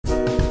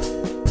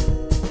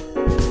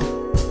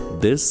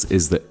This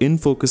is the In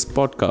Focus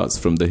podcast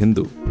from The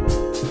Hindu.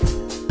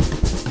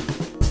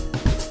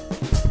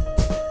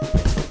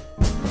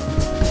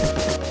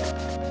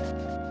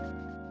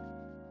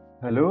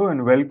 Hello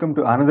and welcome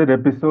to another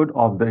episode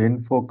of the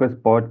In Focus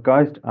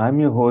podcast. I'm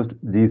your host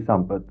G.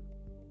 Sampath.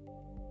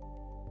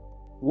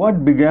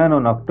 What began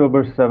on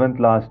October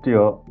 7th last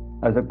year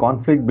as a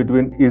conflict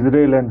between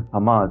Israel and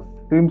Hamas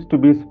seems to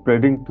be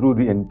spreading through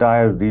the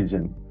entire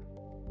region.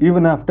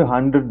 Even after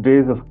 100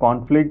 days of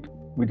conflict,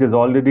 which has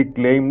already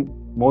claimed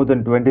more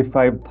than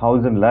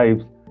 25,000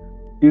 lives,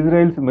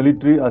 Israel's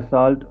military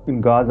assault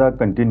in Gaza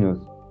continues.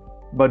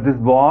 But this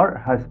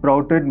war has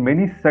sprouted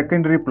many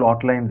secondary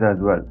plot lines as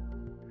well.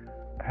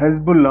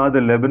 Hezbollah, the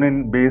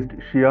Lebanon-based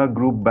Shia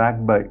group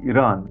backed by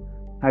Iran,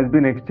 has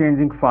been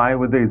exchanging fire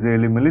with the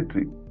Israeli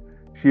military.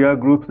 Shia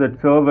groups that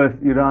serve as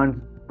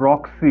Iran's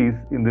proxies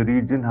in the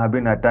region have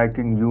been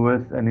attacking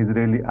US and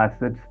Israeli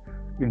assets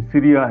in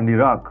Syria and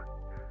Iraq.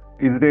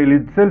 Israel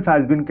itself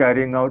has been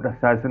carrying out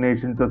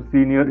assassinations of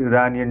senior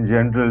Iranian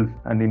generals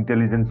and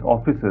intelligence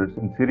officers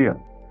in Syria.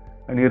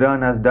 And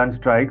Iran has done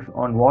strikes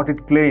on what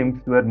it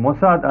claims were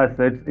Mossad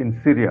assets in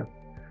Syria.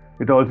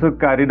 It also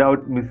carried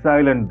out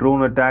missile and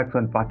drone attacks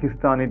on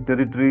Pakistani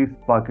territory,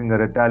 sparking a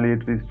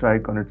retaliatory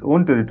strike on its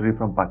own territory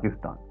from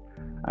Pakistan.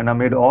 And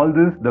amid all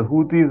this, the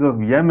Houthis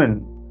of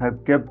Yemen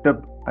have kept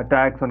up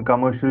attacks on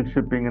commercial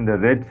shipping in the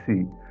Red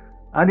Sea.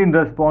 And in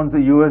response,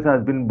 the US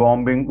has been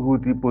bombing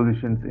Houthi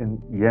positions in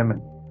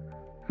Yemen.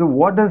 So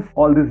what does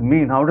all this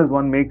mean? How does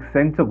one make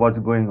sense of what's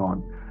going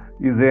on?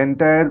 Is the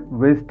entire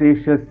West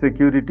Asia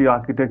security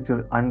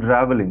architecture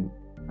unravelling?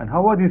 And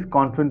how are these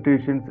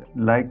confrontations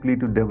likely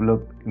to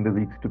develop in the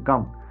weeks to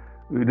come?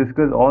 We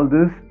discuss all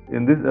this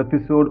in this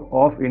episode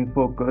of In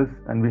Focus,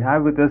 and we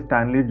have with us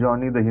Stanley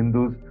Johnny, the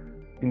Hindu's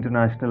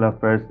International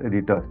Affairs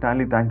Editor.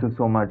 Stanley, thank you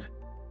so much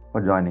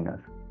for joining us.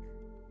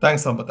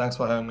 Thanks, Sampath. Thanks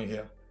for having me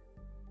here.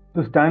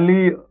 So,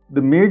 Stanley,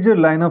 the major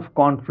line of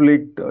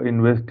conflict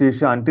in West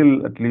Asia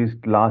until at least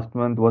last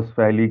month was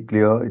fairly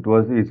clear. It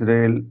was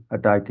Israel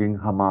attacking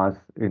Hamas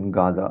in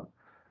Gaza.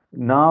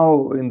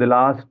 Now, in the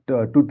last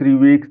 2-3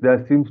 weeks,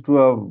 there seems to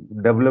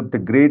have developed a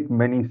great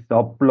many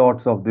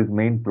subplots of this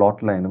main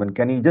plot line. I mean,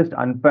 can you just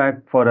unpack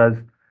for us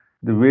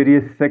the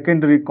various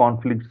secondary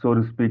conflicts, so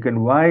to speak,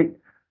 and why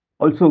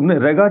also,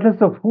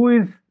 regardless of who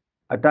is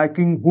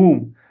attacking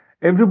whom,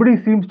 everybody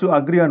seems to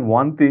agree on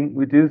one thing,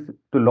 which is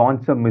to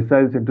launch some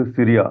missiles into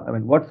Syria. I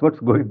mean, what's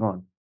going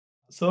on?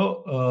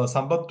 So,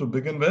 Sampath, to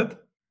begin with,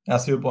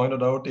 as you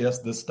pointed out, yes,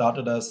 this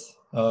started as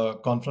a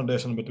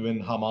confrontation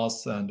between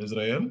Hamas and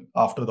Israel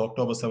after the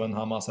October 7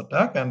 Hamas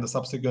attack and the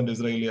subsequent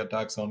Israeli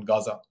attacks on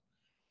Gaza.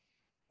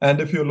 And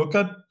if you look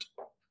at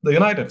the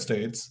United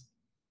States,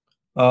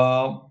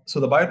 so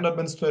the Biden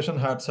administration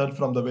had said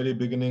from the very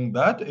beginning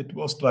that it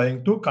was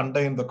trying to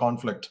contain the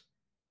conflict.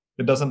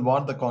 It doesn't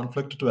want the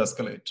conflict to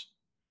escalate.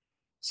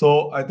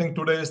 So I think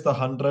today is the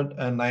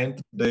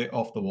 109th day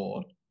of the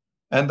war,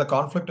 and the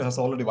conflict has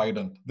already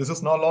widened. This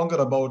is no longer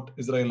about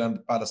Israel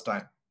and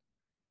Palestine.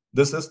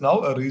 This is now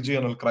a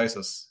regional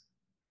crisis.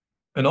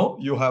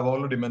 You have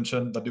already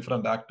mentioned the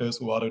different actors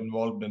who are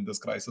involved in this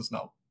crisis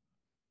now.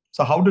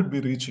 So how did we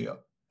reach here?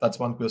 That's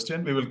one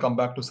question. We will come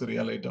back to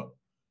Syria later.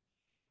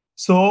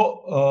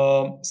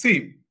 So,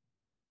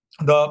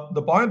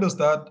 the point is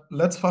that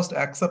let's first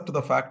accept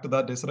the fact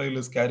that Israel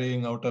is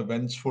carrying out a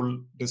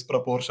vengeful,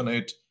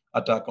 disproportionate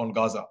attack on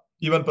Gaza.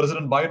 Even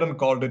President Biden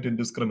called it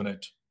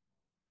indiscriminate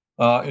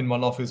in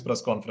one of his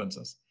press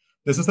conferences.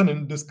 This is an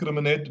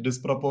indiscriminate,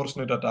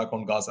 disproportionate attack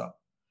on Gaza.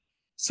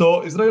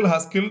 So Israel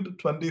has killed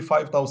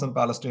 25,000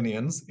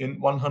 Palestinians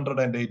in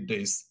 108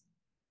 days.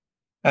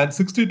 And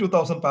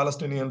 62,000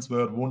 Palestinians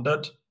were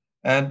wounded.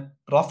 And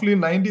roughly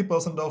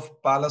 90%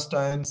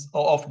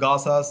 of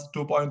Gaza's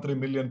 2.3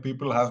 million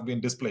people have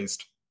been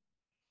displaced.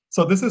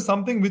 So this is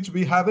something which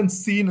we haven't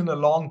seen in a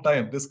long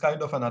time, this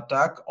kind of an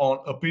attack on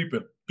a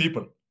people.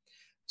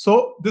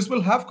 So this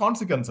will have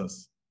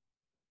consequences.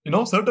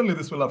 Certainly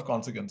this will have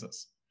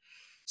consequences.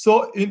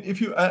 So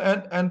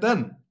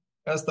then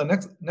as the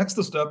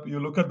next step, you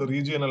look at the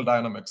regional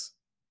dynamics.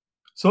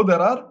 So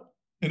there are,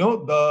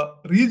 the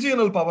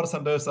regional power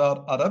centers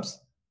are Arabs,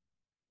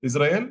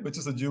 Israel, which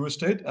is a Jewish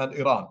state, and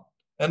Iran.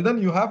 And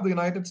then you have the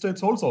United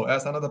States also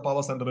as another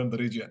power center in the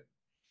region.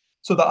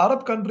 So the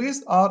Arab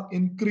countries are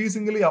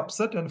increasingly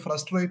upset and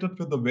frustrated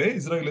with the way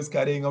Israel is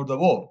carrying out the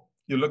war.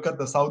 You look at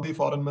the Saudi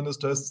foreign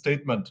minister's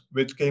statement,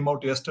 which came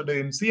out yesterday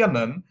in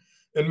CNN,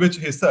 in which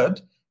he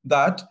said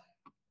that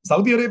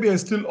Saudi Arabia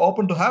is still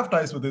open to have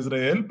ties with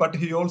Israel, but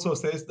he also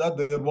says that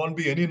there won't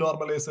be any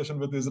normalization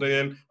with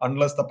Israel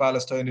unless the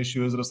Palestine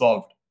issue is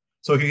resolved.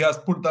 So he has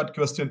put that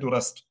question to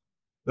rest,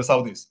 the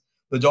Saudis.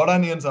 The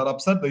Jordanians are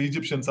upset, the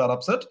Egyptians are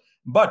upset,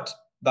 but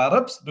the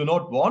Arabs do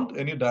not want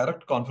any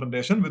direct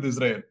confrontation with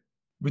Israel,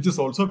 which is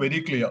also very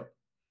clear.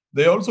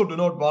 They also do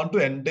not want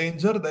to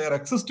endanger their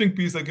existing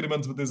peace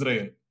agreements with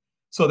Israel.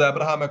 So the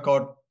Abraham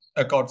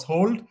Accords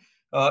hold,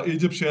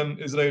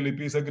 Egyptian-Israeli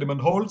peace agreement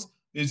holds,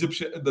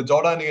 the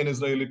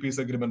Jordanian-Israeli peace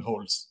agreement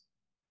holds.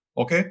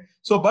 Okay?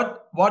 So,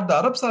 but what the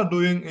Arabs are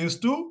doing is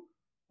to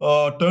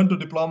turned to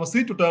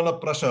diplomacy to turn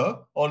up pressure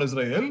on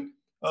Israel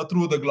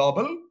through the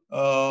global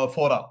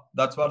fora.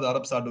 That's what the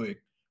Arabs are doing.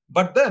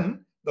 But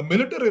then the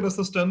military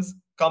resistance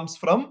comes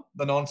from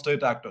the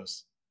non-state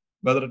actors,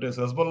 whether it is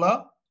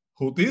Hezbollah,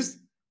 Houthis,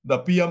 the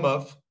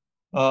PMF,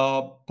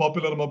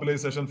 Popular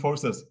Mobilization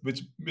Forces,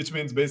 which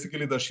means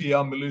basically the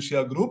Shia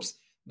militia groups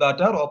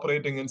that are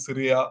operating in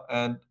Syria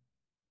and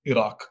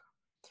Iraq.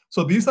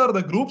 So these are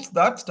the groups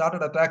that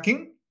started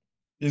attacking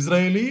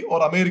Israeli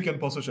or American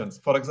positions.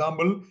 For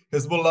example,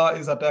 Hezbollah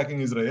is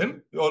attacking Israel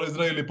or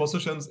Israeli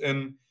positions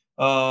in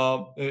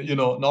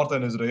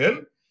northern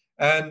Israel,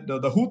 and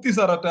the Houthis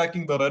are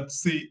attacking the Red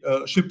Sea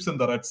ships in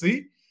the Red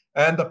Sea,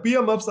 and the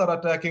PMFs are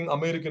attacking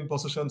American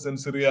positions in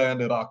Syria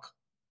and Iraq.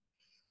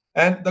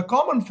 And the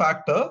common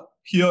factor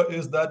here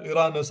is that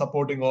Iran is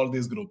supporting all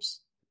these groups.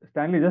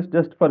 Stanley,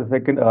 just for a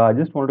second, I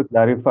just want to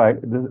clarify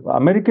the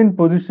American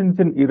positions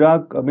in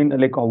Iraq. I mean,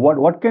 like,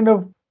 what kind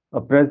of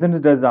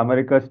presence does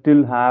America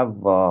still have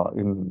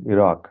in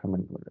Iraq? I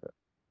mean,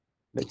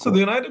 so the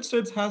United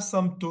States has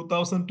some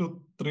 2,000 to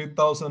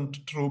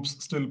 3,000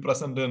 troops still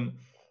present in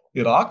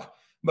Iraq,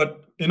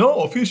 but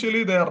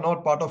officially they are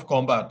not part of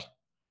combat.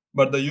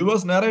 But the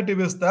U.S. narrative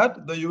is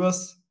that the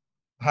U.S.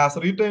 has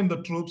retained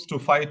the troops to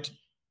fight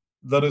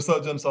the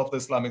resurgence of the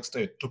Islamic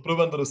State, to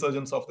prevent the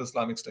resurgence of the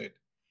Islamic State.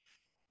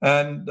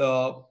 And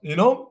the and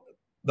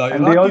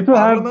Iraqi they also have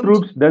parliament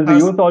troops. Does the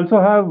US also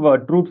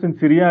have troops in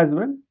Syria as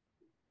well?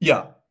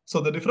 Yeah.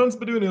 So the difference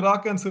between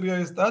Iraq and Syria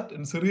is that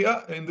in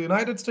Syria, in the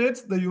United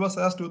States, the US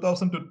has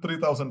 2,000 to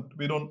 3,000.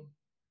 We don't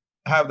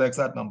have the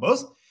exact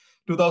numbers.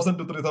 2,000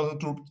 to 3,000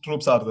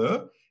 troops are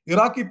there.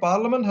 Iraqi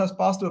parliament has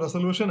passed a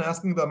resolution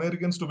asking the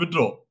Americans to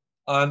withdraw.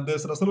 And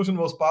this resolution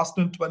was passed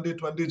in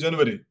 2020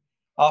 January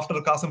after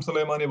Qasem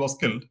Soleimani was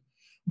killed.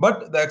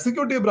 But the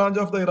executive branch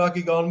of the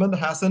Iraqi government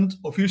hasn't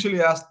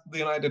officially asked the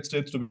United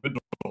States to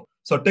withdraw.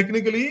 So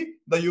technically,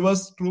 the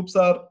US troops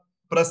are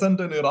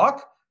present in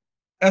Iraq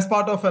as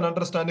part of an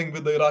understanding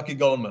with the Iraqi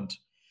government.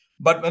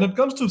 But when it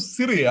comes to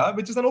Syria,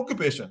 which is an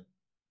occupation,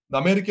 the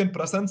American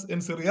presence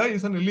in Syria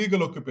is an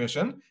illegal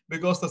occupation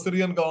because the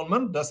Syrian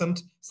government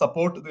doesn't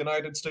support the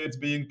United States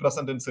being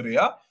present in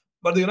Syria.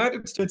 But the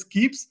United States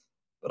keeps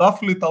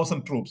roughly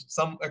 1,000 troops.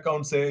 Some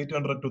accounts say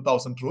 800 to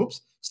 1,000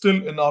 troops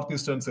still in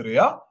northeastern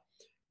Syria,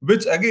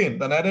 which again,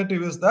 the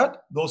narrative is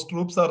that those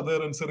troops are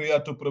there in Syria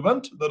to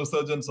prevent the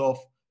resurgence of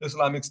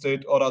Islamic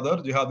State or other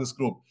jihadist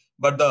group.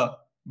 But a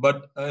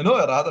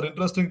rather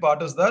interesting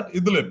part is that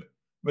Idlib,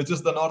 which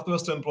is the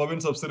northwestern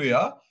province of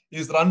Syria,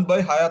 is run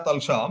by Hayat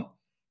al-Sham,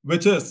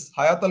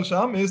 Hayat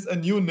al-Sham is a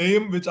new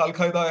name which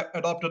Al-Qaeda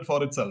adopted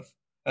for itself.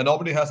 And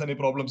nobody has any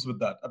problems with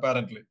that,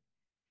 apparently.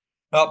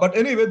 But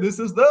anyway, this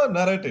is the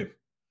narrative.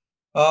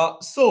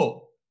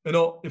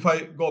 If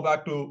I go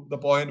back to the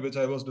point which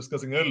I was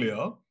discussing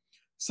earlier,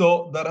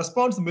 so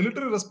the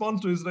military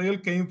response to Israel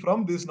came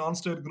from these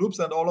non-state groups,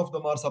 and all of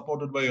them are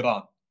supported by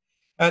Iran.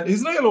 And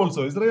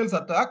Israel's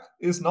attack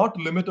is not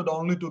limited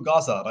only to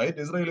Gaza, right?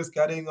 Israel is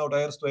carrying out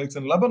airstrikes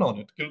in Lebanon.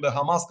 It killed a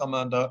Hamas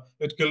commander.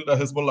 It killed a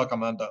Hezbollah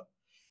commander.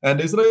 And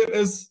Israel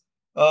is,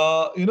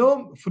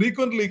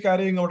 frequently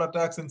carrying out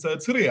attacks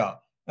inside Syria.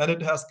 And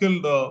it has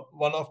killed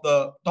one of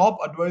the top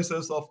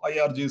advisors of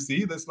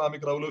IRGC, the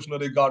Islamic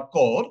Revolutionary Guard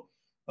Corps,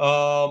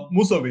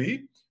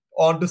 Musawi,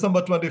 on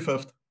December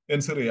 25th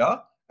in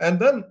Syria. And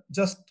then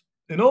just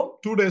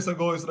 2 days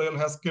ago, Israel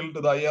has killed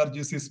the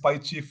IRGC spy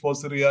chief for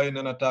Syria in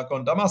an attack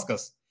on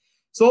Damascus.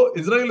 So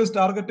Israel is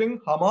targeting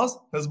Hamas,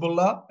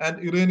 Hezbollah, and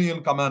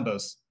Iranian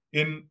commanders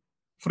in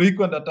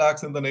frequent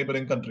attacks in the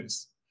neighboring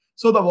countries.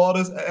 So the war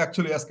is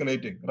actually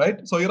escalating,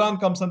 right? So Iran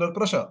comes under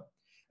pressure.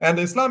 And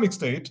the Islamic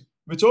State,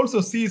 which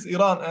also sees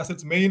Iran as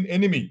its main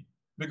enemy,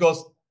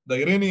 because the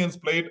Iranians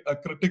played a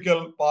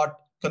critical part,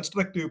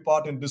 constructive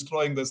part in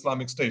destroying the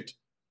Islamic State,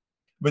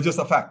 which is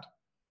a fact.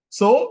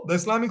 So the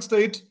Islamic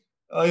State,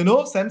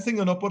 sensing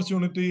an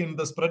opportunity in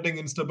the spreading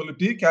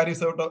instability,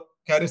 carries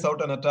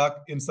out an attack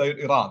inside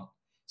Iran.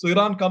 So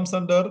Iran comes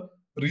under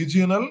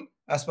regional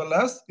as well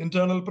as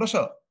internal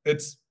pressure.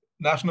 Its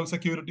national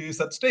security is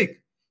at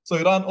stake. So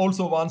Iran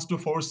also wants to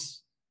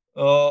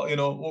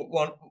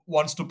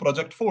wants to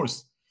project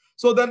force.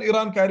 So then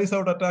Iran carries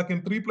out attack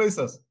in 3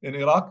 places: in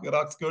Iraq,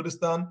 Iraq's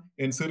Kurdistan,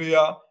 in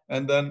Syria,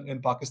 and then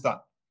in Pakistan.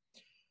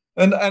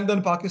 And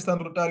then Pakistan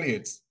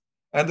retaliates.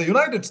 And the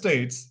United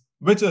States,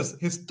 which has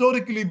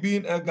historically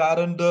been a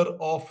guarantor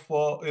of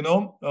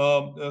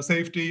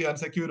safety and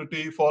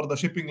security for the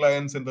shipping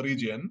lines in the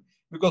region,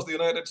 because the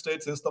United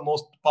States is the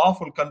most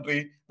powerful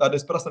country that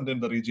is present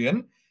in the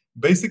region.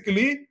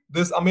 Basically,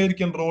 this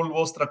American role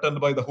was threatened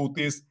by the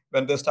Houthis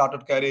when they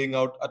started carrying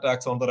out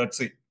attacks on the Red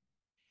Sea.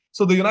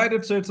 So the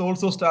United States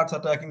also starts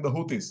attacking the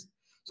Houthis.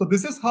 So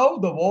this is how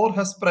the war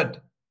has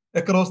spread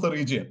across the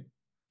region.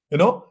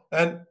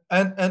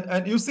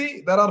 And you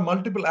see there are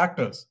multiple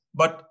actors.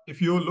 But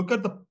if you look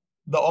at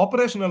the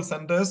operational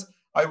centers,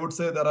 I would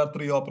say there are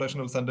 3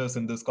 operational centers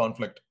in this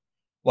conflict.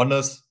 One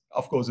is,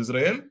 of course,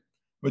 Israel,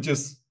 which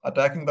is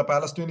attacking the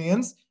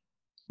Palestinians,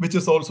 which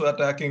is also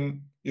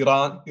attacking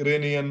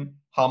Iranian,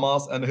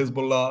 Hamas, and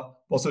Hezbollah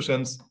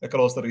positions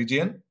across the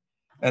region.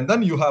 And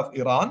then you have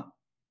Iran.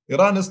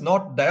 Iran is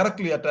not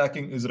directly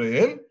attacking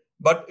Israel,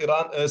 but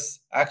Iran is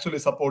actually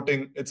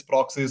supporting its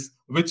proxies,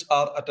 which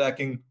are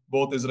attacking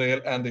both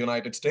Israel and the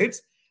United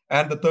States.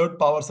 And the third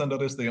power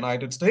center is the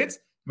United States,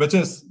 which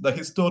is the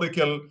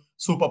historical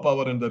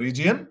superpower in the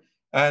region.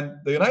 And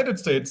the United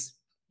States,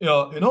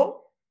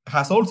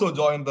 has also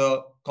joined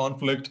the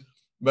conflict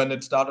when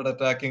it started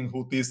attacking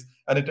Houthis,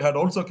 and it had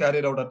also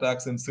carried out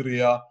attacks in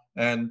Syria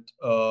and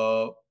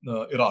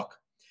Iraq.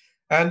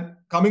 And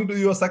coming to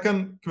your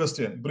second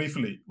question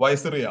briefly, why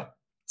Syria?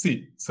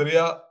 See,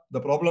 Syria, the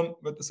problem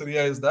with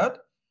Syria is that,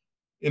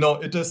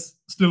 it is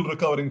still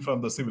recovering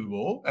from the civil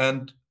war,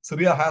 and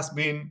Syria has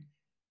been,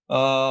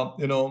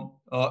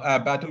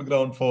 a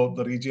battleground for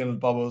the regional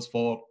powers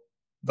for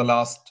the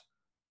last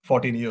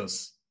 14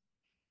 years.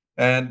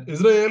 And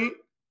when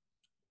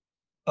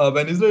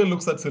Israel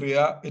looks at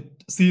Syria,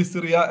 it sees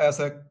Syria as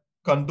a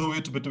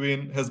conduit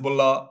between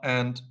Hezbollah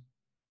and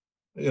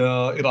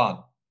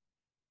Iran.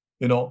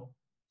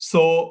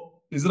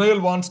 So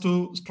Israel wants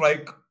to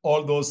strike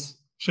all those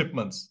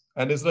shipments,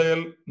 and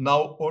Israel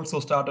now also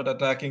started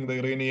attacking the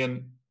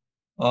Iranian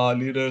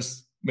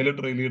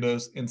military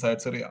leaders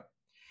inside Syria.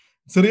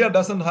 Syria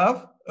doesn't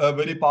have a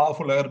very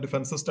powerful air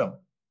defense system.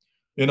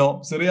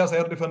 Syria's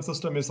air defense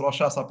system is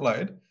Russia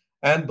supplied,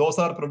 and those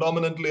are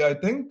predominantly, I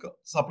think,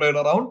 supplied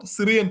around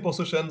Syrian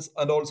positions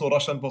and also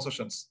Russian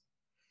positions,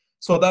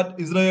 so that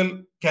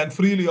Israel can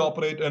freely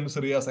operate in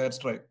Syria's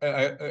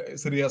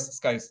Syria's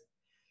skies.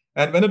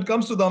 And when it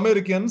comes to the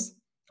Americans,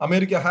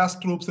 America has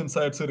troops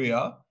inside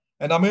Syria,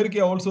 and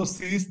America also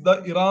sees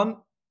the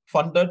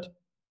Iran-funded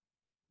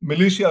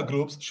militia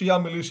groups,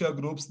 Shia militia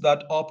groups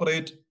that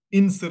operate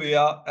in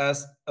Syria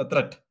as a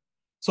threat.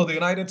 So the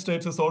United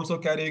States is also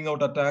carrying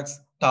out attacks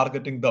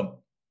targeting them.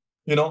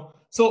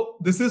 So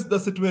this is the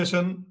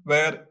situation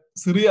where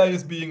Syria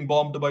is being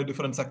bombed by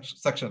different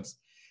sections.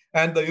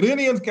 And the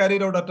Iranians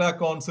carried out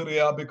attack on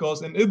Syria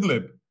because in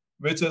Idlib,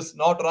 which is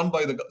not run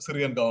by the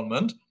Syrian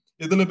government,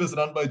 Idlib is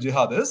run by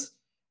jihadists,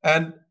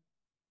 and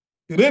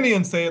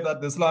Iranians say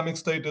that the Islamic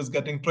State is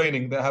getting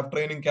training. They have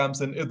training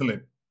camps in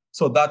Idlib.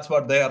 So that's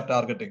what they are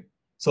targeting.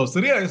 So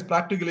Syria is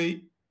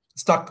practically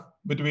stuck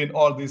between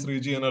all these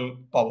regional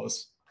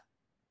powers.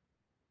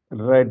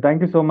 Right.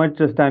 Thank you so much,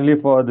 Stanley,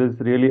 for this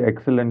really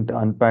excellent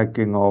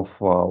unpacking of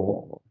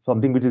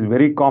something which is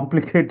very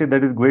complicated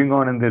that is going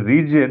on in the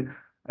region.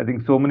 I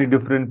think so many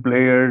different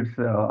players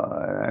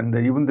and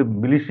even the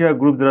militia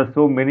groups, there are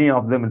so many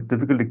of them, it's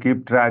difficult to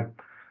keep track.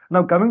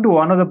 Now, coming to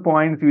one of the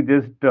points you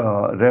just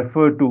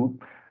referred to,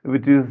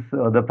 which is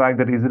the fact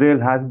that Israel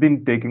has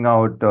been taking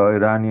out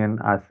Iranian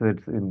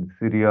assets in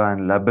Syria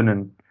and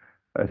Lebanon,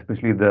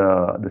 especially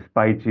the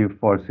spy chief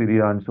for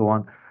Syria and so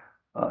on.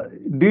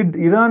 Did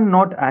Iran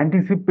not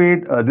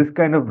anticipate this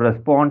kind of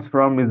response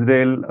from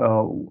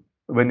Israel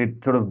when it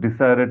sort of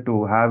decided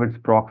to have its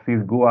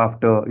proxies go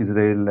after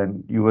Israel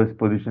and US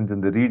positions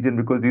in the region?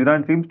 Because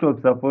Iran seems to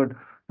have suffered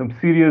some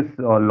serious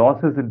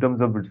losses in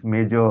terms of its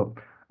major,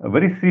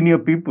 very senior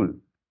people.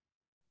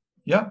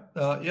 Yeah,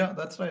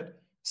 that's right.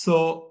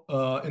 So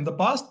in the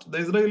past, the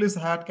Israelis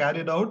had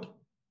carried out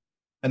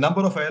a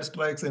number of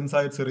airstrikes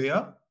inside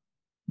Syria,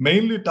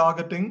 mainly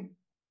targeting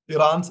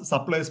Iran's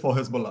supplies for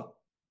Hezbollah.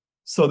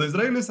 So the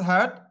Israelis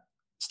had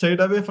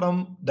stayed away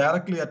from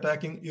directly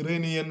attacking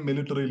Iranian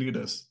military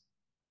leaders.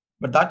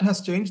 But that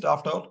has changed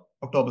after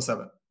October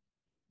 7.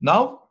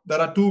 Now,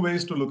 there are two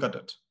ways to look at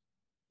it.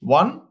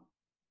 One,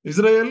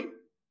 Israel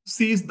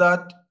sees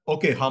that,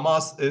 okay,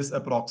 Hamas is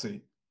a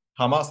proxy.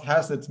 Hamas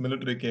has its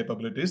military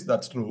capabilities.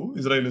 That's true.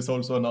 Israel is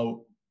also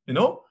now,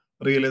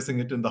 realizing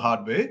it in the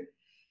hard way.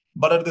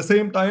 But at the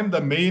same time,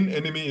 the main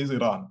enemy is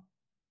Iran.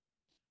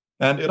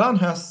 And Iran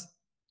has,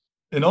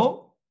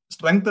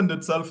 strengthened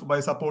itself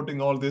by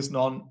supporting all these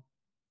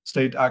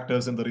non-state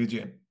actors in the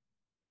region.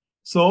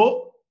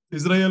 So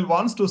Israel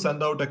wants to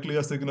send out a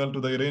clear signal to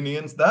the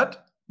Iranians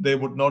that they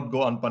would not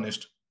go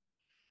unpunished.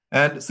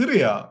 And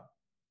Syria,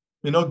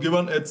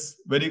 given its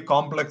very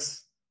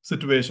complex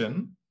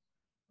situation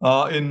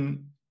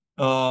in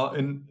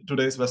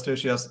today's West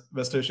Asia's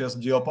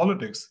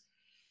geopolitics,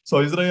 so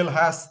Israel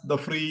has the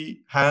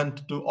free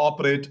hand to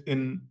operate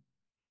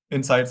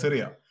inside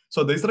Syria.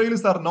 So the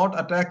Israelis are not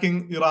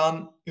attacking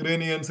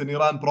Iranians in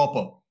Iran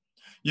proper.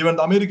 Even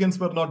the Americans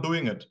were not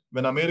doing it.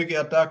 When America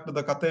attacked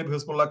the Kataib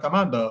Hezbollah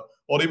commander,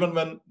 or even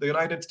when the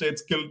United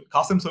States killed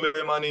Qasem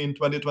Soleimani in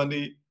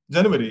 2020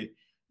 January,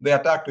 they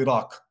attacked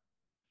Iraq.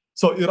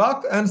 So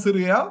Iraq and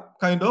Syria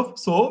kind of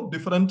saw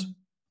different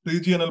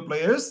regional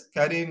players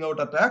carrying out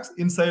attacks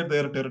inside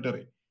their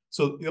territory.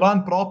 So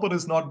Iran proper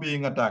is not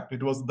being attacked.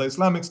 It was the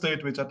Islamic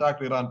State which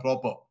attacked Iran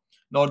proper,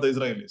 not the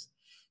Israelis.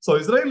 So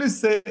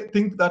Israelis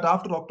think that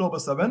after October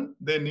 7,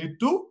 they need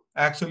to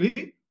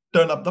actually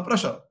turn up the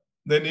pressure.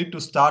 They need to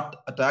start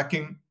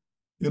attacking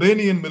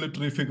Iranian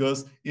military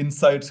figures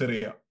inside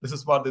Syria. This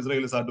is what the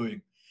Israelis are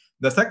doing.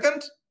 The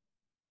second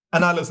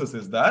analysis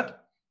is that,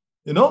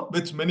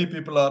 which many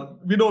people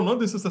we don't know,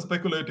 this is a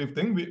speculative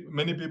thing.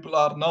 Many people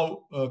are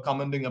now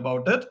commenting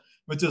about it,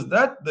 which is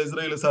that the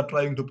Israelis are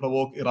trying to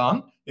provoke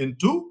Iran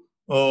into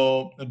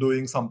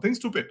doing something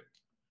stupid.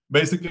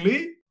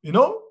 Basically,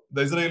 the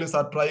Israelis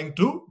are trying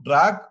to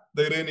drag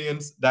the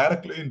Iranians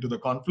directly into the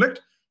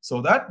conflict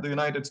so that the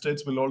United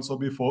States will also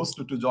be forced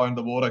to join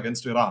the war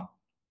against Iran.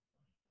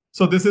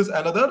 So this is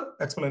another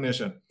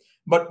explanation.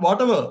 But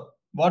whatever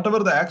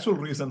the actual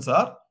reasons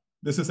are,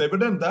 this is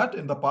evident that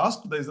in the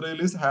past the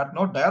Israelis had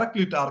not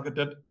directly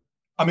targeted.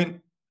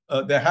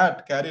 They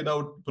had carried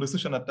out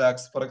precision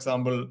attacks, for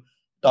example,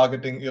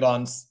 targeting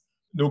Iran's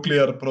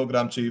nuclear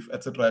program chief,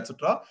 etc.,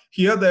 etc.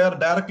 Here they are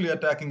directly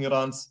attacking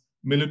Iran's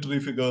military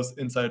figures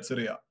inside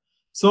Syria.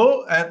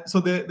 So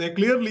they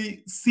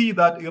clearly see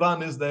that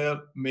Iran is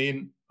their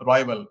main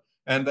rival,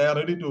 and they are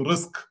ready to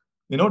risk,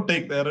 they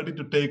are ready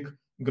to take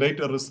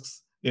greater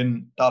risks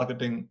in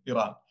targeting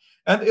Iran.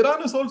 And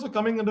Iran is also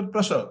coming under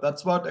pressure.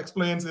 That's what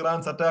explains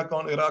Iran's attack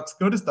on Iraq's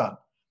Kurdistan.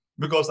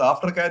 Because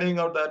after carrying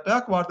out the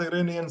attack, what the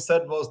Iranians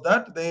said was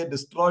that they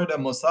destroyed a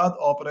Mossad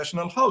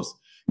operational house.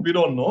 We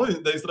don't know.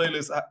 The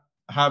Israelis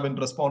haven't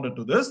responded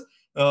to this.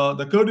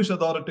 The Kurdish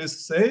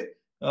authorities say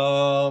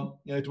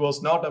it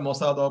was not a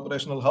Mossad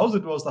operational house.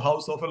 It was the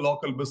house of a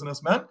local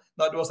businessman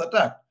that was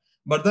attacked.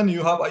 But then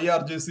you have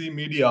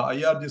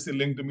IRGC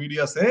linked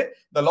media say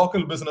the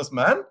local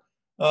businessman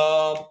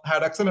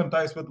had excellent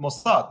ties with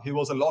Mossad. He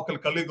was a local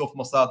colleague of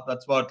Mossad.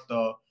 That's what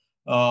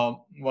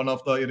one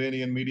of the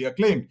Iranian media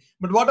claimed.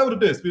 But whatever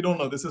it is, we don't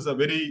know. This is a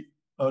very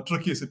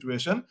tricky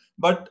situation.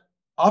 But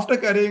after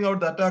carrying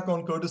out the attack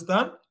on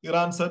Kurdistan,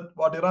 Iran said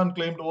what Iran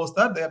claimed was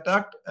that they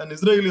attacked an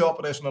Israeli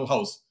operational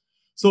house.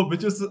 So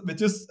which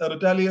is a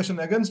retaliation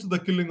against the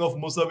killing of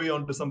Musawi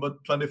on December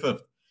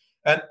 25th.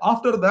 And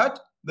after that,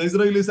 the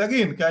Israelis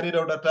again carried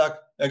out attack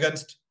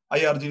against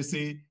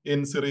IRGC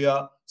in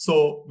Syria.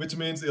 So which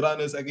means Iran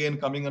is again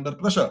coming under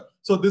pressure.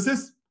 So this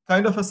is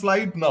kind of a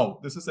slide now.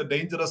 This is a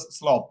dangerous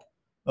slope,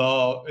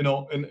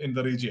 in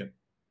the region.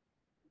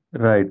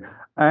 Right.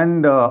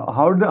 And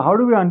how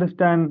do we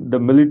understand the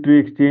military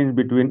exchange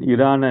between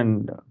Iran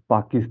and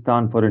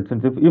Pakistan, for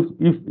instance?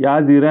 If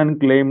as Iran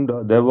claimed,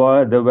 there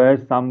were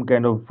some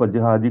kind of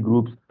jihadi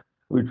groups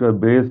which were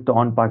based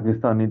on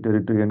Pakistani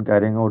territory and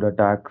carrying out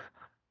attacks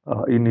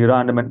in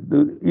Iran. I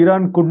mean,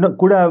 Iran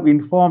could have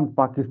informed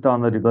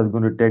Pakistan that it was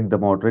going to take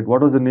them out, right?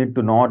 What was the need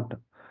to not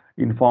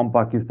inform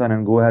Pakistan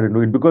and go ahead and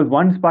do it? Because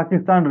once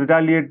Pakistan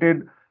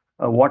retaliated,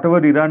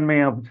 whatever Iran may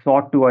have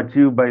sought to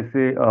achieve by,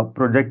 say,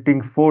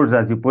 projecting force,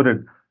 as you put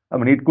it, I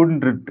mean, it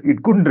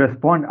couldn't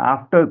respond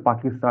after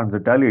Pakistan's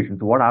retaliation.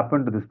 So, what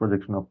happened to this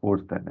projection of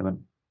force then? I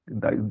mean,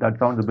 that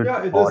sounds a bit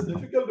odd. It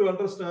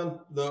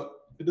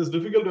is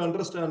difficult to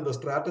understand the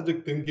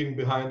strategic thinking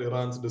behind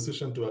Iran's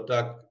decision to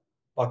attack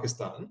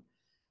Pakistan.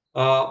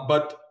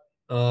 But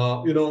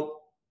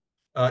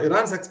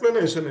Iran's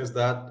explanation is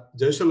that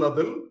Jaish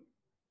al-Adl,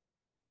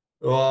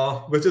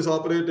 which is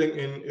operating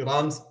in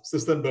Iran's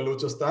Sistan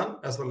Balochistan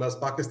as well as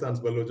Pakistan's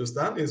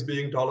Balochistan, is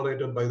being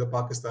tolerated by the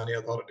Pakistani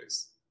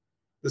authorities.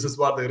 This is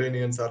what the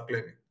Iranians are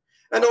claiming.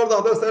 And on the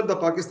other side, the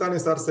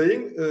Pakistanis are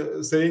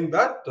saying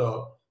that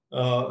the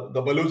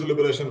Baluch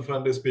Liberation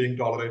Front is being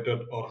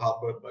tolerated or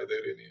harbored by the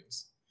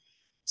Iranians.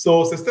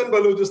 So Sistan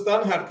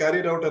Balochistan had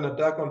carried out an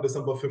attack on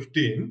December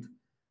 15th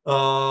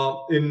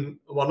in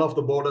one of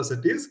the border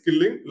cities,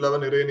 killing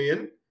 11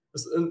 Iranian,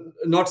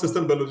 not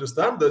Sistan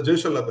Balochistan, the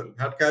Jaish al-Adl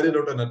had carried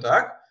out an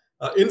attack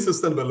in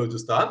Sistan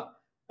Balochistan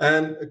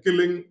and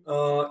killing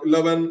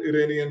 11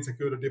 Iranian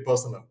security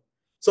personnel.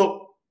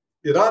 So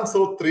Iran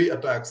saw 3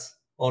 attacks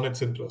on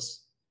its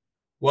interests.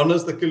 One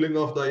is the killing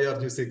of the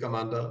IRGC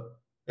commander,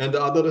 and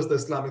the other is the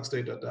Islamic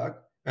State attack,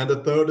 and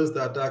the third is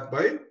the attack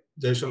by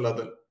Jaish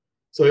al-Adl.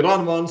 So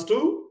Iran wants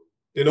to,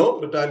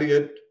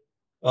 retaliate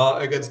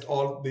against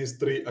all these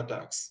 3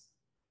 attacks.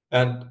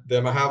 And they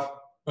may have,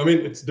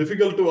 it's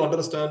difficult to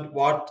understand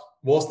what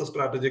was the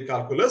strategic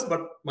calculus,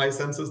 but my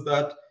sense is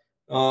that,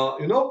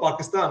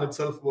 Pakistan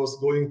itself was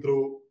going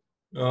through,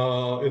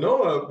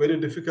 a very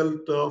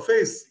difficult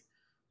phase.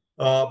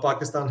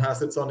 Pakistan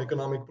has its own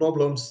economic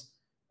problems.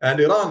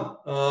 And Iran,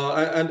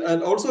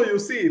 and also you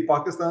see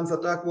Pakistan's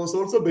attack was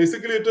also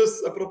basically it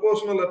is a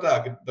proportional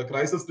attack. The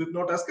crisis did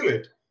not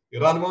escalate.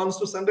 Iran wants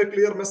to send a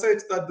clear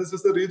message that this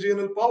is a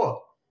regional power.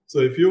 So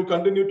if you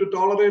continue to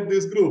tolerate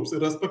these groups,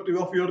 irrespective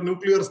of your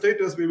nuclear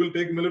status, we will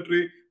take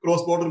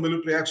cross-border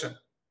military action.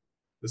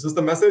 This is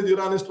the message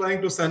Iran is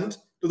trying to send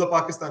to the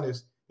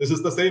Pakistanis. This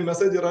is the same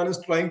message Iran is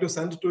trying to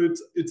send to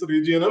its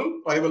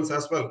regional rivals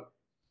as well.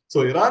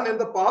 So Iran in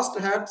the past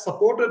had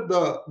supported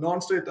the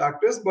non-state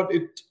actors, but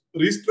it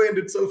restrained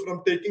itself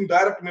from taking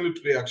direct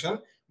military action.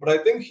 But I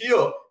think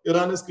here,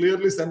 Iran is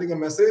clearly sending a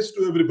message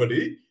to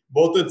everybody,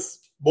 both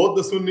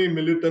the Sunni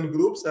militant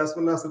groups as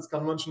well as its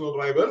conventional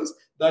rivals,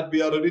 that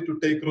we are ready to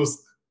take risk.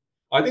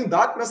 I think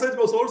that message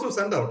was also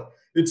sent out.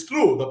 It's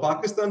true, the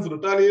Pakistan's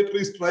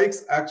retaliatory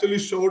strikes actually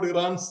showed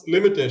Iran's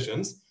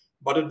limitations,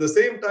 but at the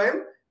same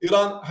time,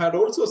 Iran had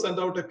also sent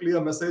out a clear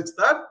message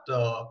that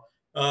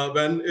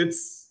when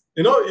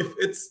if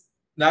its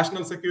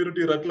national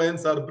security red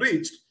lines are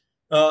breached,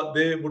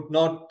 they would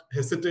not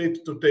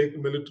hesitate to take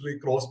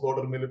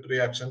cross-border military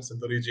actions in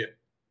the region.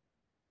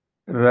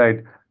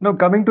 Right. Now,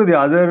 coming to the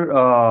other,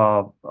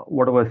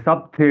 whatever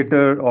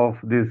sub-theater of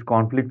this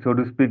conflict, so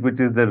to speak, which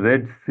is the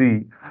Red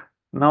Sea.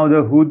 Now,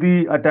 the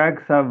Houthi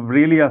attacks have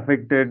really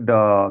affected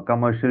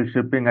commercial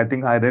shipping. I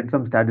think I read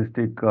some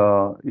statistic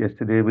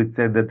yesterday which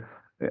said that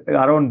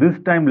around this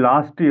time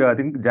last year, I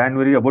think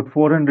January, about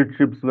 400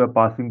 ships were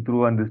passing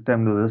through, and this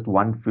time there was just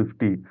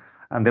 150.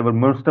 And they were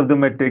most of them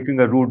were taking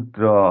a route,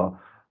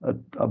 I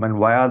mean,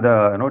 via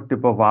the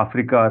tip of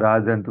Africa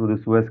rather than through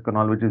the Suez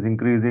Canal, which is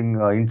increasing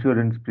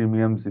insurance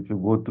premiums if you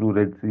go through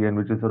Red Sea, and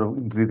which is sort of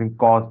increasing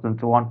costs and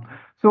so on.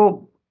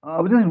 So I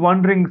was just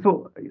wondering,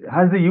 so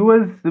has the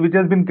US, which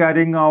has been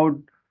carrying out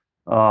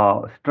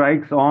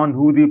strikes on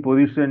Houthi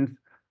positions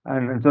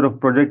and sort of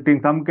projecting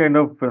some kind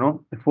of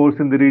force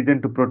in the region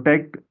to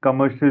protect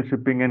commercial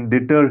shipping and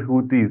deter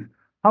Houthis,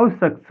 how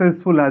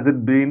successful has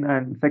it been?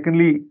 And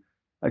secondly,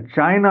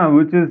 China,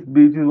 which is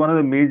one of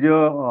the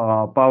major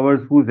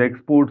powers whose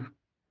exports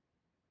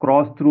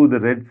cross through the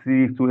Red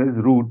Sea Suez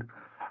route,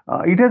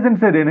 it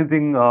hasn't said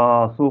anything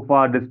so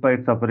far,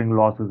 despite suffering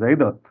losses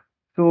either.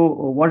 So,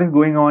 what is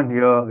going on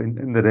here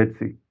in the Red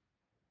Sea?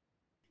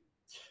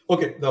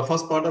 Okay, the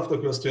first part of the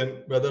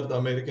question, whether the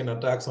American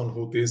attacks on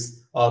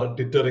Houthis are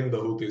deterring the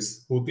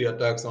Houthis, Houthi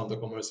attacks on the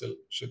commercial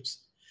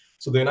ships.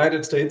 So the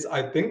United States,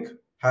 I think,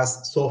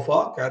 has so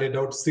far carried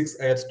out 6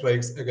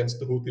 airstrikes against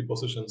the Houthi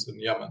positions in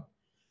Yemen.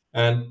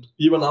 And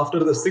even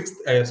after the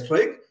 6th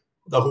airstrike,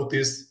 the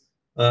Houthis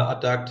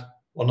attacked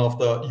one of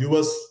the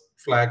US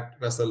flagged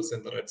vessels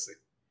in the Red Sea.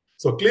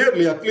 So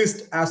clearly, at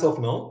least as of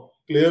now,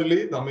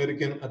 clearly the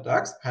American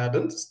attacks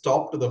hadn't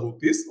stopped the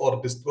Houthis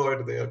or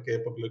destroyed their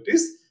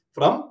capabilities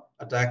from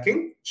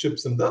attacking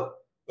ships in the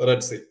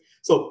Red Sea.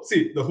 So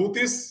see, the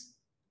Houthis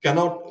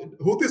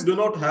do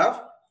not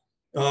have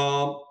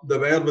the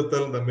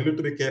wherewithal, the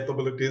military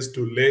capabilities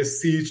to lay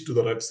siege to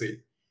the Red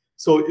Sea.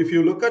 So if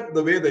you look at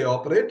the way they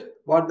operate,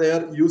 what they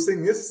are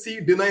using is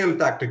sea denial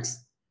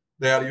tactics.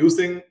 They are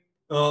using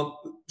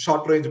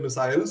short-range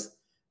missiles,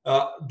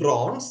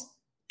 drones,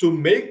 to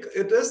make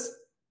it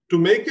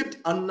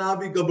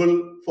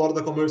unnavigable for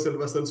the commercial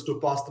vessels to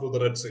pass through the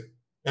Red Sea.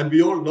 And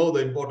we all know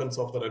the importance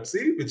of the Red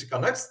Sea, which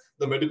connects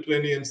the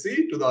Mediterranean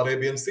Sea to the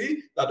Arabian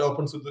Sea, that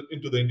opens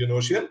into the Indian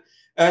Ocean.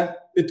 And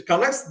it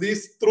connects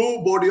these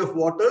through body of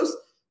waters,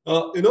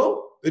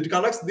 it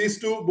connects these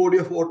two body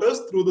of waters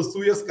through the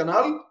Suez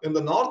Canal in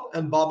the north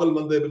and Bab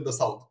el-Mandeb in the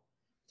south.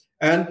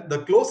 And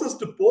the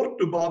closest port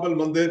to Bab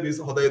el-Mandeb is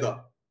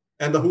Hodeidah.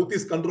 And the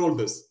Houthis control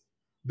this.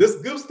 This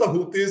gives the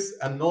Houthis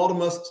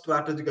enormous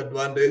strategic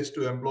advantage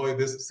to employ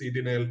this sea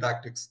denial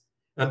tactics.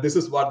 And this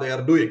is what they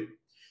are doing.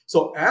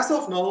 So as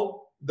of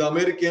now, the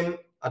American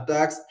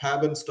attacks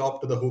haven't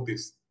stopped the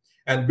Houthis.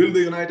 And will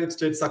the United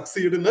States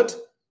succeed in it?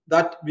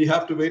 That we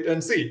have to wait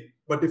and see.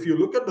 But if you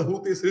look at the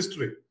Houthis'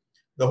 history,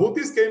 the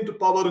Houthis came to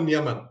power in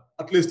Yemen,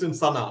 at least in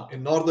Sana'a,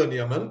 in northern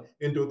Yemen,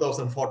 in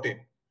 2014.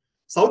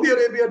 Saudi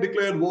Arabia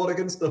declared war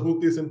against the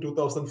Houthis in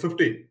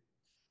 2015.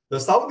 The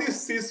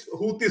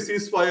Houthi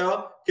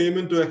ceasefire came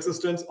into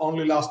existence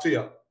only last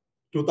year,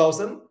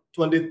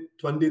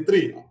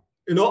 2023.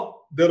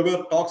 There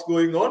were talks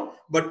going on,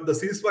 but the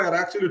ceasefire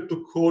actually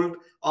took hold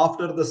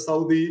after the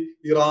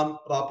Saudi-Iran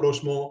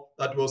rapprochement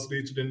that was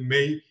reached in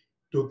May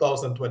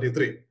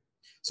 2023.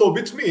 So,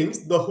 which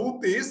means the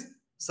Houthis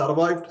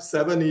survived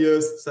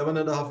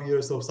 7.5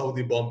 years of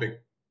Saudi bombing,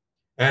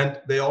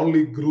 and they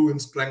only grew in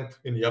strength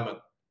in Yemen.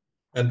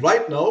 And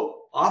right now,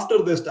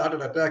 after they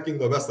started attacking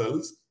the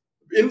vessels,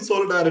 in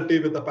solidarity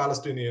with the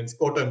Palestinians,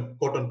 quote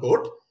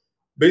unquote,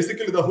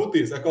 basically the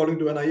Houthis, according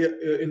to an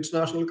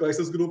international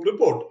crisis group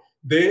report,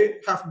 they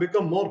have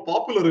become more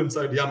popular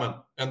inside Yemen,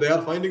 and they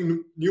are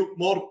finding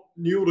more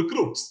new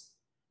recruits.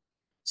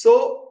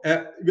 So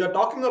we are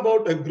talking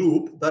about a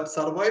group that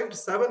survived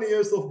 7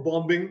 years of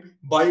bombing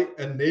by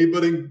a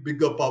neighboring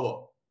bigger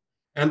power.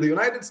 And the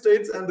United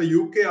States and the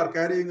UK are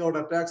carrying out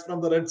attacks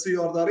from the Red Sea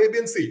or the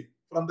Arabian Sea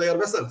from their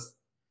vessels.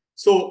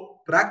 So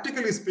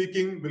practically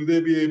speaking, will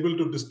they be able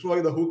to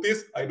destroy the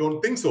Houthis? I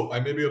don't think so. I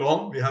may be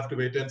wrong. We have to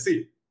wait and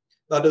see.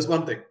 That is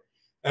one thing.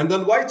 And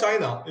then why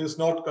China is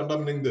not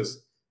condemning this?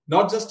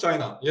 Not just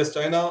China. Yes,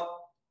 China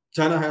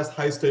has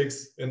high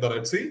stakes in the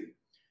Red Sea,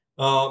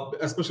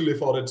 especially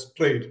for its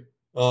trade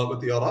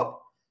with Europe.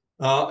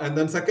 And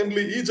then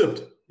secondly,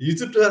 Egypt.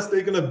 Egypt has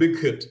taken a big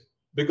hit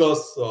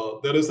because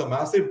there is a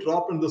massive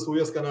drop in the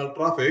Suez Canal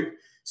traffic.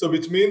 So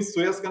which means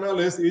Suez Canal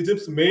is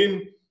Egypt's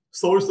main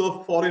source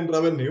of foreign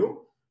revenue.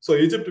 So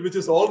Egypt, which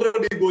is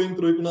already going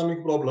through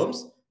economic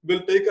problems,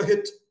 will take a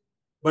hit.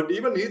 But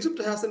even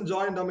Egypt hasn't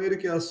joined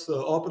America's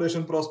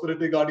Operation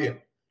Prosperity Guardian.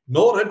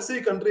 No Red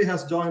Sea country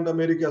has joined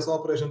America's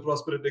Operation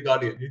Prosperity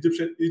Guardian.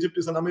 Egypt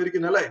is an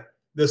American ally.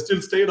 They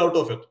still stayed out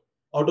of it,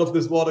 out of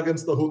this war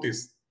against the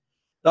Houthis.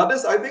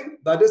 I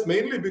think that is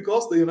mainly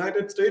because the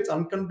United States'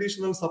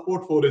 unconditional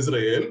support for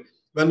Israel,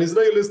 when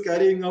Israel is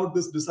carrying out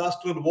this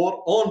disastrous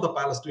war on the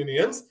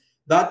Palestinians,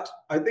 that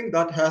I think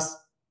that has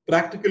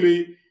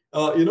practically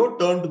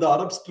turned the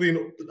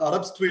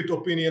Arab Street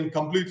opinion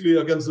completely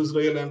against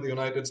Israel and the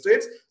United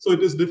States. So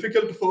it is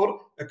difficult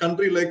for a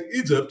country like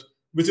Egypt,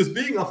 which is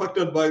being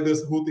affected by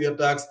these Houthi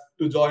attacks,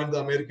 to join the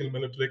American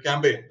military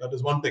campaign. That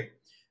is one thing.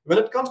 When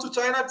it comes to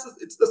China,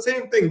 it's the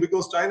same thing,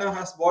 because China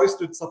has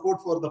voiced its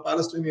support for the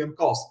Palestinian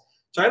cause.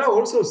 China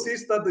also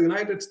sees that the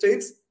United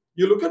States,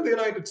 you look at the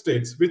United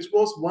States, which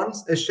was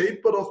once a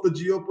shaper of the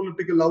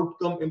geopolitical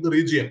outcome in the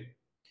region.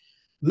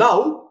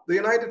 Now, the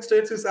United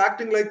States is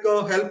acting like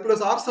a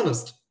helpless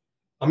arsonist.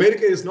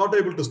 America is not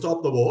able to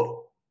stop the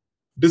war.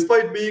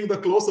 Despite being the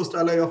closest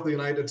ally of the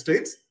United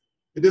States,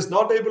 it is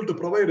not able to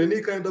provide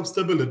any kind of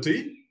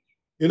stability.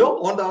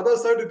 On the other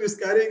side, it is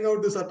carrying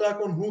out this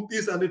attack on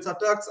Houthis, and its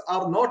attacks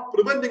are not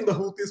preventing the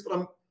Houthis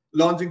from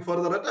launching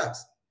further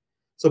attacks.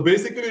 So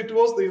basically, it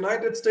was the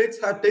United States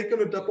had taken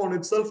it upon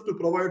itself to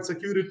provide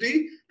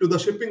security to the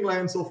shipping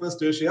lines of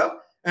West Asia,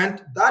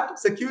 and that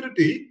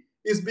security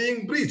is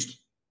being breached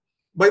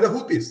by the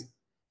Houthis.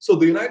 So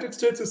the United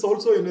States is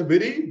also in a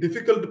very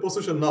difficult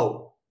position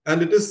now,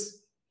 and it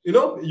is,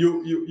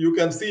 you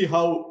can see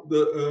how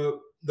the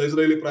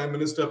Israeli Prime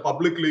Minister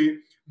publicly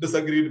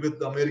disagreed with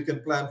the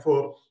American plan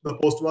for the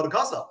post-war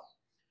Gaza.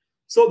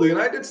 So the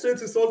United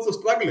States is also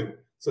struggling.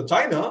 So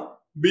China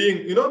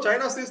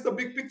China sees the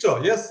big picture.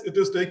 Yes, it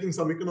is taking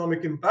some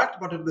economic impact,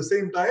 but at the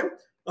same time,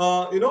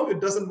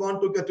 it doesn't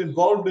want to get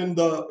involved in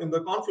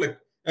the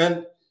conflict.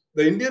 And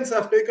the Indians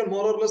have taken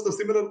more or less the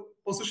similar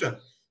position,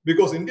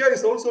 because India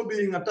is also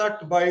being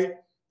attacked by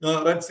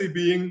Red Sea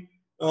being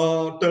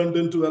turned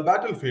into a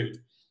battlefield.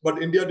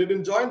 But India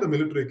didn't join the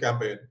military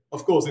campaign.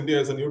 Of course, India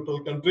is a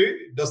neutral country.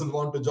 It doesn't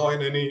want to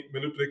join any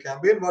military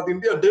campaign. What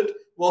India did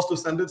was to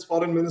send its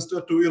foreign minister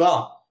to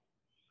Iran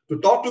to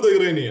talk to the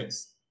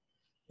Iranians,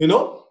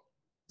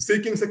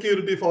 seeking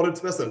security for its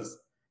vessels.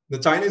 The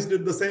Chinese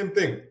did the same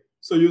thing.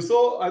 So you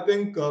saw, I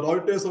think,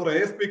 Reuters or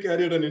AFP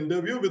carried an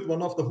interview with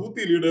one of the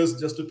Houthi leaders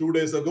just 2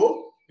 days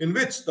ago, in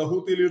which the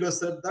Houthi leader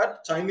said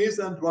that Chinese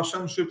and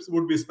Russian ships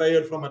would be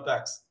spared from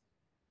attacks.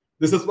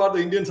 This is what the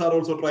Indians are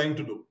also trying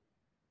to do.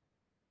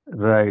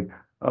 Right.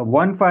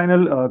 One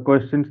final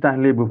question,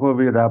 Stanley, before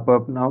we wrap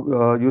up.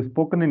 Now, you've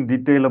spoken in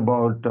detail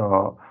about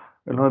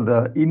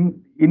the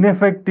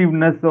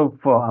ineffectiveness of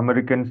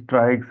American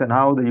strikes and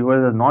how the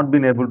U.S. has not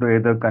been able to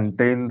either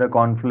contain the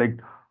conflict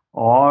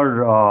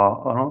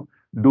or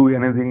do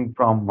anything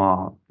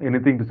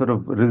to sort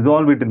of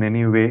resolve it in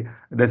any way,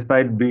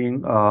 despite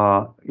being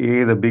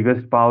the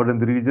biggest power in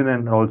the region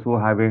and also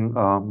having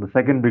the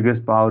second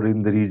biggest power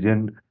in the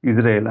region,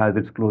 Israel, as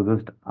its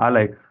closest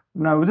ally.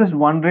 Now, I was just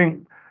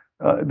wondering.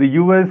 The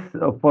U.S.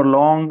 For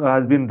long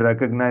has been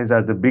recognized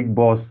as the big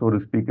boss, so to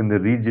speak, in the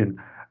region.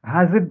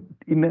 Has it,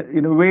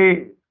 in a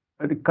way,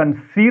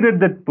 conceded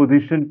that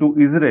position to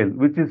Israel,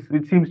 which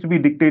seems to be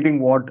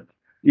dictating what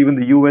even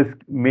the U.S.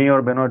 may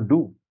or may not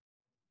do?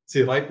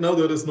 See, right now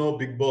there is no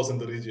big boss in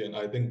the region.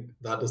 I think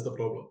that is the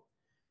problem.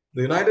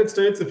 The United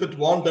States, if it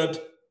wants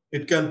that,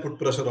 it can put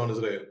pressure on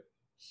Israel,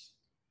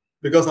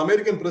 because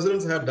American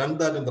presidents have done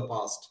that in the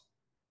past.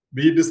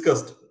 We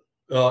discussed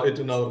it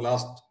in our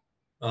last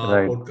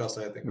podcast,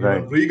 I think.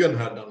 Even Reagan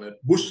had done it.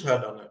 Bush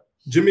had done it.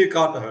 Jimmy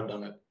Carter had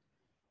done it.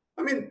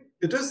 I mean,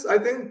 it is, I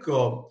think,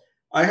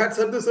 I had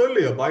said this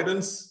earlier,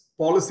 Biden's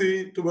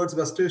policy towards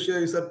West Asia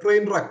is a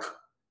train wreck.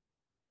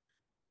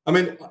 I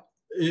mean,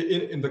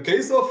 in the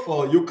case of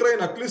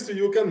Ukraine, at least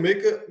you can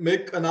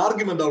make an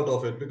argument out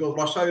of it, because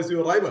Russia is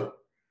your rival.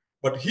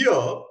 But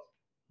here,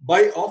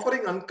 by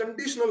offering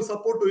unconditional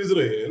support to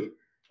Israel,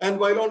 and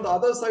while on the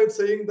other side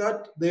saying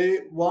that they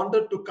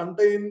wanted to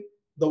contain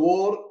the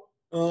war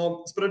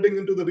spreading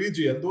into the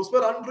region, those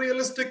were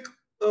unrealistic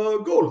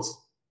goals.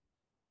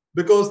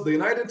 Because the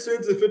United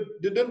States, if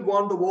it didn't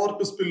want the war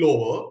to spill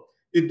over,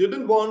 it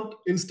didn't want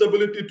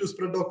instability to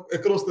spread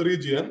across the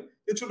region,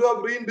 it should have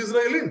reined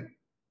Israel in.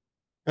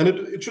 And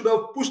it should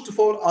have pushed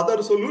for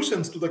other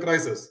solutions to the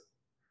crisis.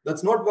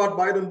 That's not what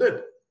Biden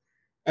did.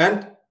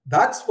 And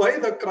that's why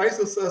the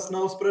crisis has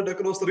now spread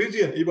across the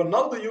region. Even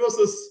now, the US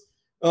is,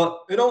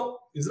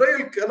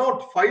 Israel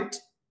cannot fight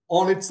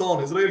on its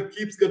own. Israel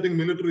keeps getting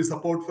military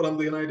support from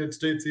the United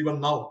States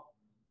even now.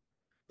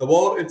 The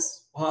war,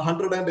 it's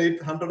 108th,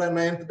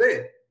 109th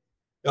day.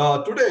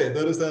 Today,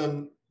 there is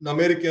an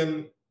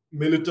American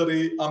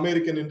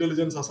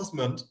intelligence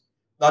assessment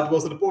that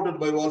was reported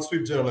by Wall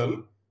Street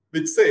Journal,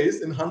 which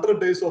says in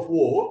 100 days of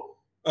war,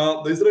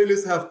 the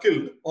Israelis have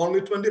killed only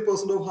 20%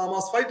 of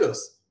Hamas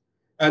fighters.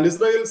 And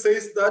Israel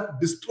says that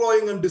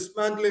destroying and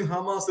dismantling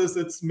Hamas is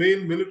its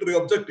main military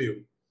objective.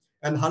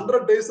 And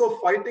 100 days of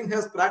fighting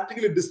has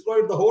practically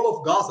destroyed the whole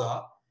of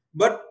Gaza,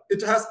 but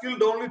it has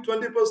killed only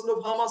 20%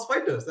 of Hamas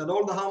fighters, and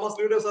all the Hamas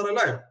leaders are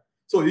alive.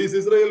 So is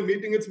Israel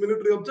meeting its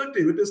military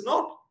objective? It is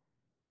not.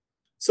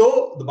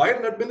 So the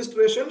Biden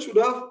administration should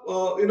have,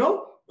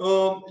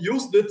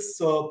 used its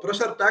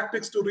pressure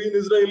tactics to rein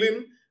Israel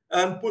in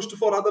and pushed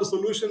for other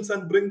solutions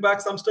and bring back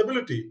some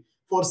stability.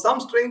 For some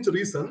strange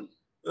reason,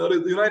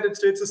 the United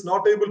States is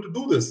not able to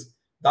do this.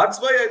 That's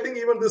why I think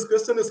even this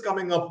question is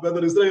coming up,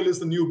 whether Israel is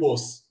the new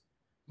boss.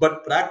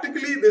 But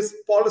practically, this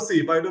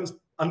policy, Biden's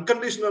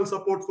unconditional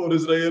support for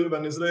Israel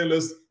when Israel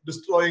is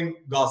destroying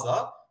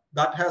Gaza,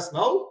 that has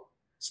now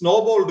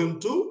snowballed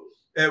into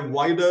a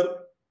wider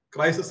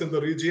crisis in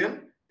the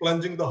region.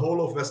 plunging the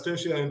whole of West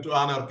Asia into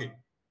anarchy.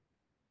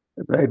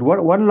 Right.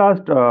 One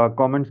last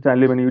comment,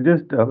 Stanley. When you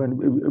just,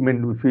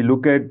 if we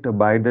look at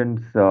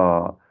Biden's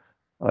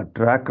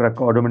track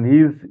record,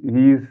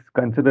 he's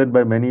considered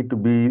by many to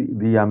be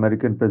the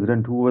American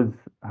president who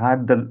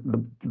had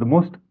the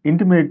most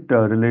intimate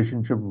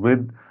relationship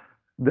with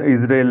the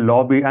Israel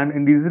lobby,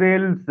 and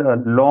Israel's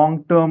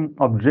long-term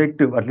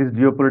objective, at least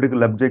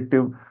geopolitical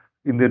objective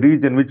in the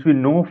region, which we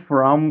know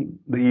from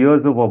the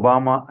years of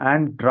Obama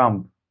and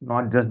Trump,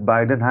 not just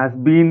Biden, has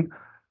been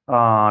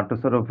to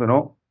sort of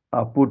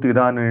put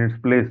Iran in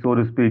its place, so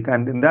to speak.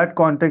 And in that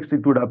context,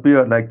 it would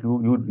appear like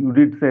you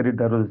did say it.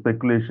 There was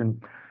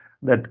speculation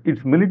that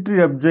its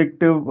military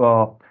objective,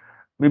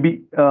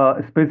 maybe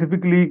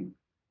specifically,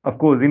 of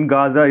course, in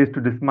Gaza, is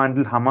to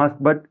dismantle Hamas.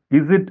 But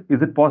is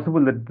it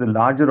possible that the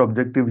larger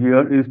objective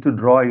here is to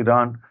draw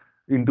Iran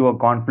into a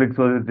conflict,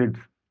 so that its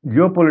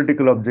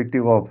geopolitical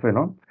objective of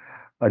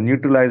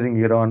neutralizing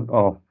Iran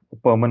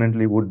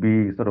permanently would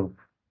be sort of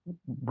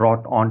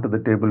brought onto the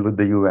table with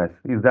the US?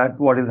 Is that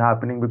what is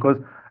happening? Because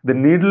the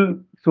needle,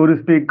 so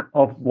to speak,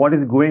 of what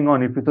is going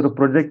on, if you sort of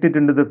project it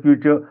into the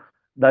future,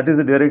 that is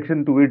the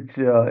direction to which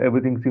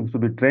everything seems to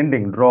be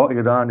trending. Draw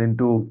Iran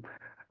into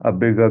a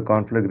bigger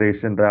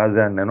conflagration rather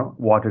than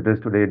what it is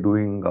today,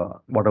 doing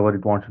whatever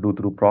it wants to do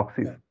through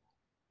proxies. Yeah.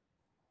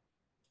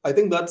 I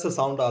think that's a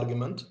sound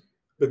argument,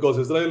 because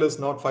Israel is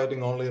not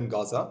fighting only in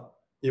Gaza.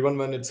 Even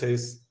when it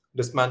says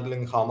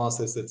dismantling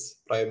Hamas is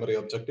its primary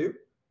objective,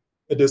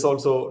 it is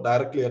also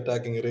directly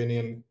attacking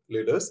Iranian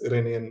leaders,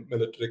 Iranian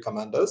military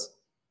commanders.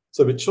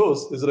 So which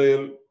shows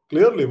Israel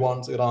clearly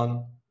wants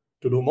Iran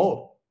to do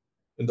more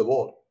in the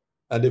war.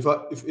 And if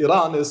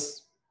Iran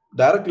is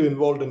directly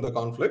involved in the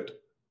conflict,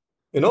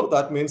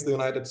 that means the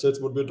United States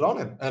would be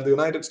drawn in. And the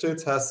United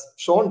States has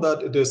shown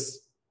that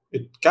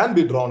it can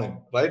be drawn in,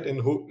 right? In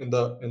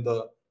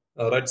the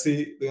Red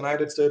Sea, the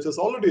United States is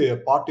already a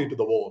party to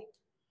the war.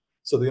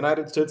 So the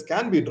United States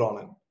can be drawn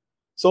in.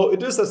 So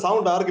it is a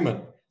sound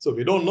argument. So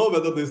we don't know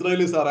whether the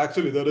Israelis are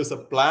actually, there is a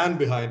plan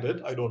behind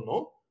it. I don't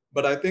know.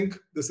 But I think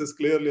this is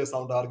clearly a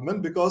sound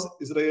argument, because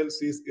Israel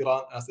sees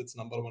Iran as its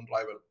number one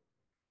rival.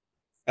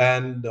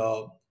 And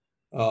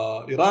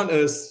Iran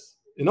is,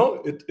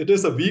 it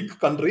is a weak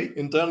country,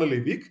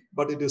 internally weak,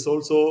 but it is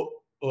also,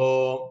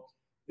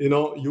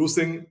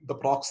 using the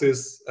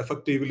proxies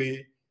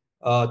effectively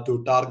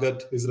to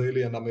target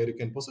Israeli and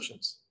American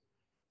positions.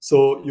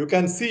 So you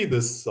can see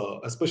this,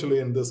 especially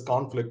in this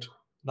conflict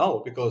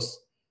now, because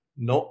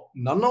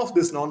none of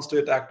these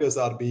non-state actors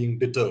are being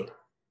deterred.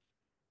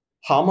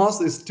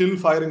 Hamas is still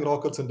firing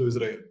rockets into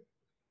Israel.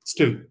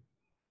 Still.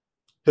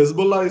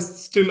 Hezbollah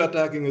is still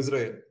attacking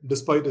Israel,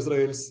 despite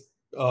Israel's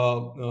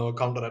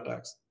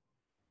counterattacks.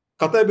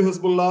 Kataib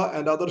Hezbollah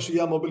and other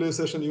Shia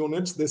mobilization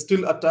units, they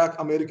still attack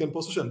American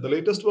position. The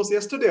latest was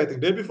yesterday, I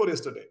think, day before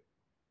yesterday.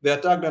 They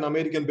attacked an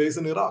American base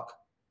in Iraq.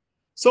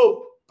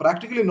 So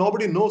practically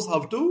nobody knows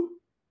how to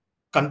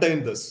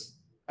contain this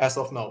as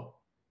of now.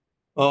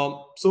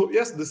 So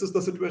yes, this is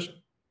the situation.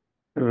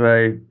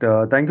 Right.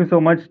 Thank you so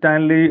much,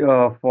 Stanley,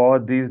 for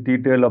these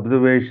detailed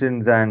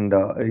observations and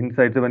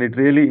insights. When it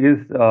really is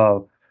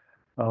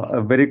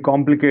a very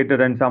complicated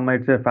and some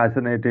might say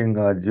fascinating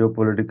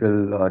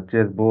geopolitical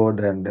chessboard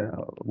and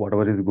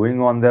whatever is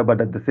going on there.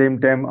 But at the same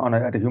time,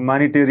 at a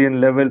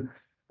humanitarian level,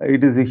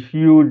 it is a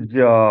huge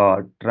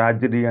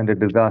tragedy and a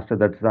disaster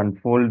that's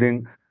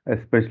unfolding,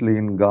 especially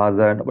in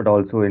Gaza, but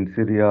also in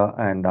Syria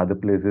and other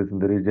places in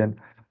the region.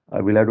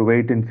 We'll have to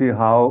wait and see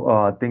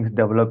how things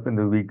develop in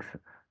the weeks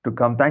to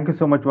come. Thank you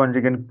so much once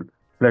again.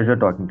 Pleasure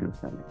talking to you,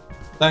 Stanley.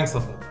 Thanks,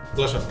 Safar.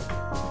 Pleasure.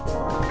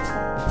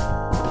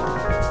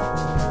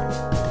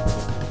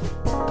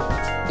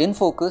 In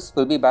Focus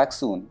will be back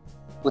soon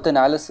with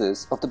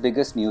analysis of the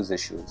biggest news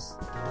issues.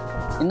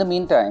 In the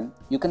meantime,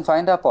 you can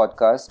find our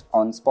podcast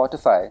on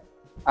Spotify,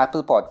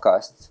 Apple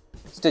Podcasts,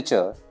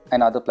 Stitcher,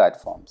 and other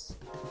platforms.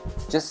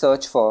 Just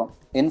search for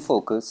In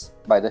Focus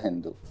by The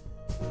Hindu.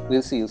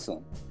 We'll see you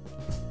soon.